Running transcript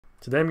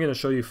Today I'm going to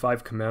show you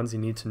 5 commands you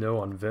need to know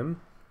on Vim.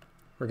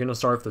 We're going to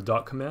start with the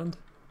dot command.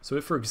 So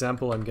if, for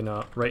example, I'm going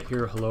to write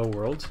here hello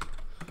world,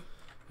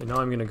 and now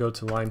I'm going to go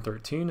to line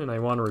 13 and I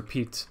want to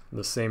repeat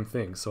the same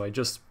thing. So I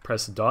just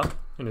press dot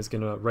and it's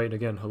going to write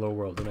again hello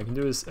world, and I can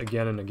do this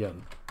again and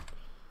again.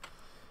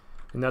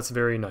 And that's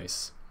very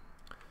nice.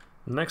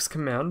 The next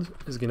command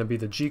is going to be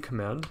the G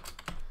command,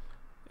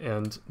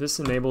 and this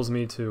enables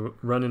me to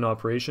run an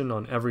operation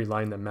on every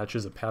line that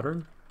matches a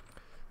pattern.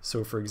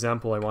 So for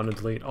example, I want to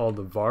delete all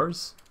the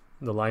vars,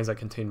 the lines that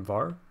contain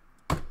var.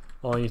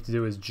 All I need to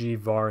do is G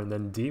var and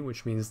then D,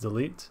 which means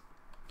delete.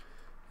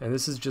 And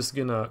this is just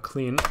gonna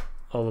clean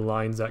all the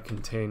lines that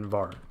contain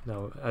var.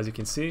 Now, as you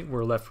can see,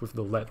 we're left with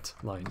the let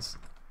lines.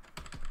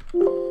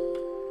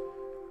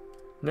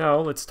 Now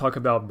let's talk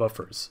about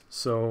buffers.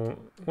 So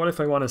what if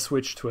I want to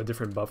switch to a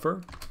different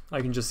buffer?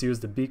 I can just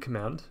use the B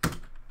command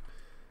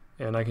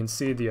and I can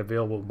see the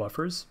available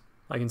buffers.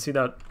 I can see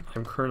that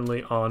I'm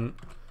currently on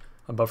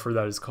a buffer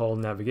that is called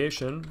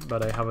navigation,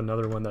 but I have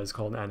another one that is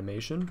called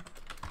animation.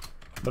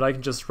 But I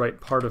can just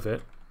write part of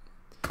it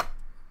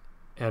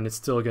and it's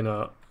still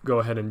gonna go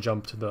ahead and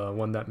jump to the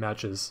one that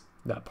matches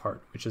that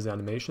part, which is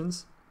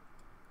animations.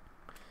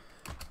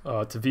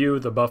 To view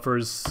the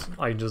buffers,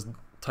 I just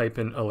type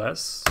in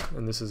ls,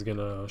 and this is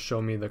gonna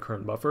show me the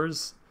current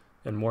buffers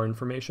and more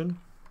information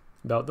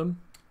about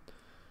them.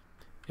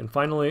 And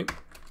finally,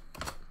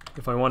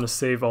 if I want to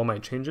save all my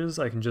changes,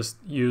 I can just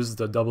use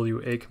the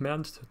WA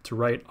command to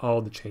write all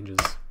the changes.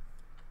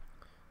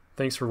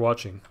 Thanks for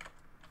watching.